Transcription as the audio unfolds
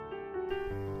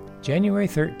January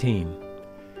 13.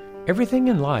 Everything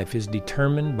in life is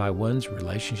determined by one's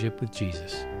relationship with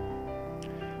Jesus.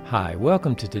 Hi,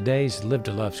 welcome to today's Live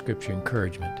to Love Scripture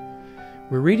Encouragement.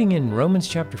 We're reading in Romans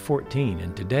chapter 14,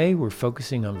 and today we're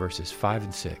focusing on verses 5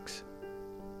 and 6.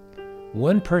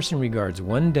 One person regards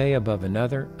one day above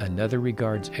another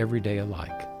regards every day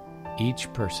alike.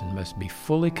 Each person must be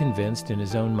fully convinced in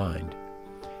his own mind.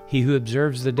 He who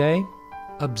observes the day,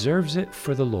 observes it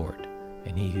for the Lord,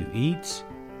 and he who eats,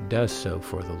 does so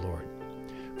for the Lord.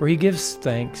 For he gives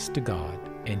thanks to God,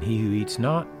 and he who eats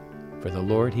not, for the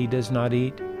Lord he does not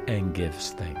eat, and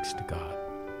gives thanks to God.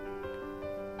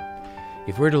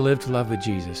 If we're to live to love with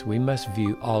Jesus, we must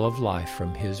view all of life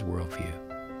from his worldview.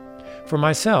 For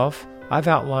myself, I've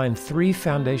outlined 3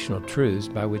 foundational truths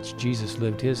by which Jesus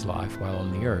lived his life while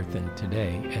on the earth and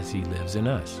today as he lives in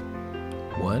us.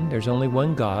 1, there's only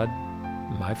one God,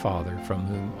 my Father, from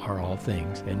whom are all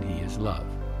things, and he is love.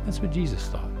 That's what Jesus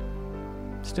thought.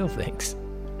 Still thinks.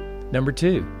 Number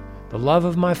 2, the love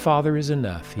of my Father is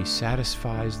enough. He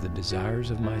satisfies the desires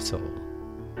of my soul.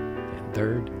 And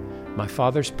 3rd, my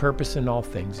Father's purpose in all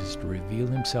things is to reveal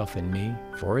himself in me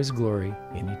for his glory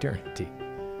in eternity.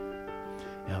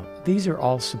 Now, these are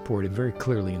all supported very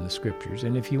clearly in the Scriptures,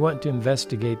 and if you want to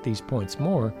investigate these points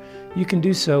more, you can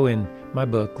do so in my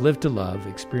book, Live to Love,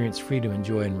 Experience Freedom and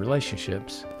Joy in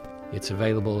Relationships. It's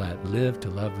available at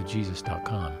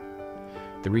livetolovewithjesus.com.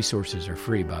 The resources are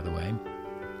free, by the way.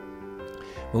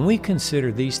 When we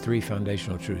consider these 3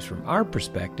 foundational truths from our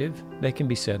perspective, they can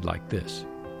be said like this.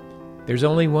 There's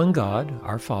only one God,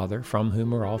 our Father, from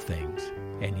whom are all things,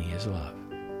 and he is love.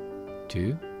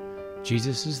 2,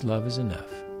 Jesus' love is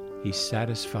enough. He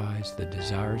satisfies the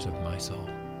desires of my soul.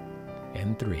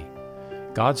 And 3,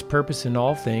 God's purpose in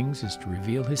all things is to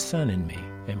reveal his Son in me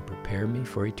and prepare me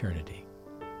for eternity.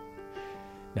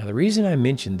 Now, the reason I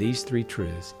mention these 3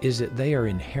 truths is that they are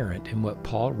inherent in what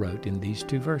Paul wrote in these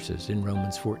 2 verses in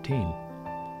Romans 14.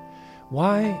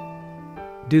 Why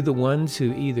do the ones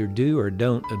who either do or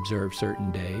don't observe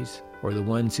certain days, or the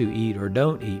ones who eat or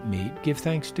don't eat meat, give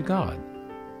thanks to God?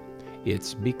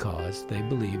 It's because they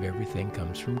believe everything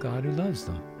comes from God who loves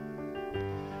them.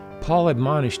 Paul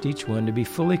admonished each one to be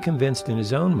fully convinced in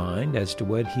his own mind as to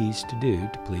what he's to do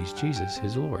to please Jesus,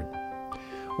 his Lord.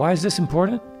 Why is this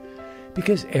important?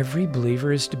 Because every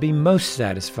believer is to be most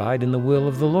satisfied in the will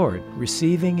of the Lord,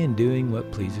 receiving and doing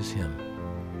what pleases him.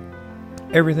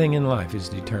 Everything in life is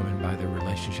determined by their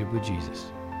relationship with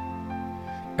Jesus.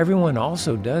 Everyone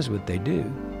also does what they do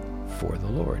for the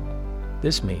Lord.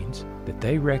 This means that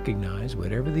they recognize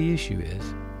whatever the issue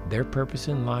is, their purpose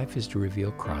in life is to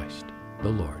reveal Christ, the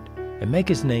Lord, and make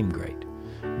his name great,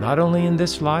 not only in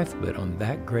this life, but on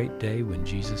that great day when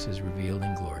Jesus is revealed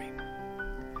in glory.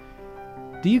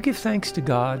 Do you give thanks to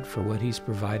God for what he's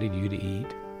provided you to eat,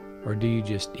 or do you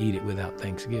just eat it without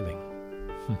thanksgiving?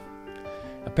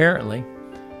 Apparently,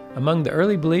 among the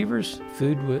early believers,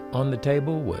 food on the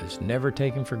table was never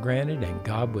taken for granted, and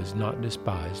God was not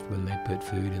despised when they put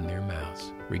food in their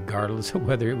mouths, regardless of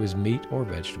whether it was meat or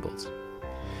vegetables.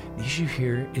 The issue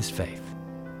here is faith.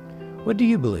 What do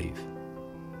you believe?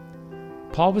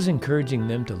 Paul was encouraging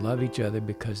them to love each other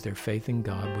because their faith in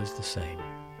God was the same.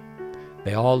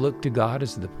 They all looked to God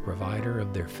as the provider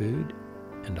of their food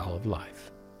and all of life.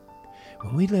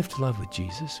 When we live to love with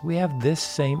Jesus, we have this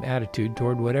same attitude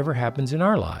toward whatever happens in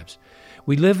our lives.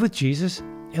 We live with Jesus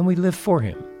and we live for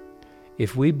him.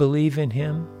 If we believe in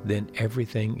him, then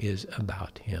everything is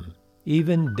about him,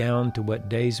 even down to what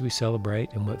days we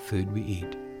celebrate and what food we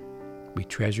eat. We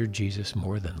treasure Jesus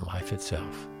more than life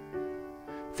itself.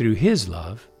 Through his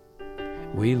love,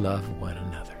 we love one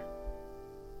another.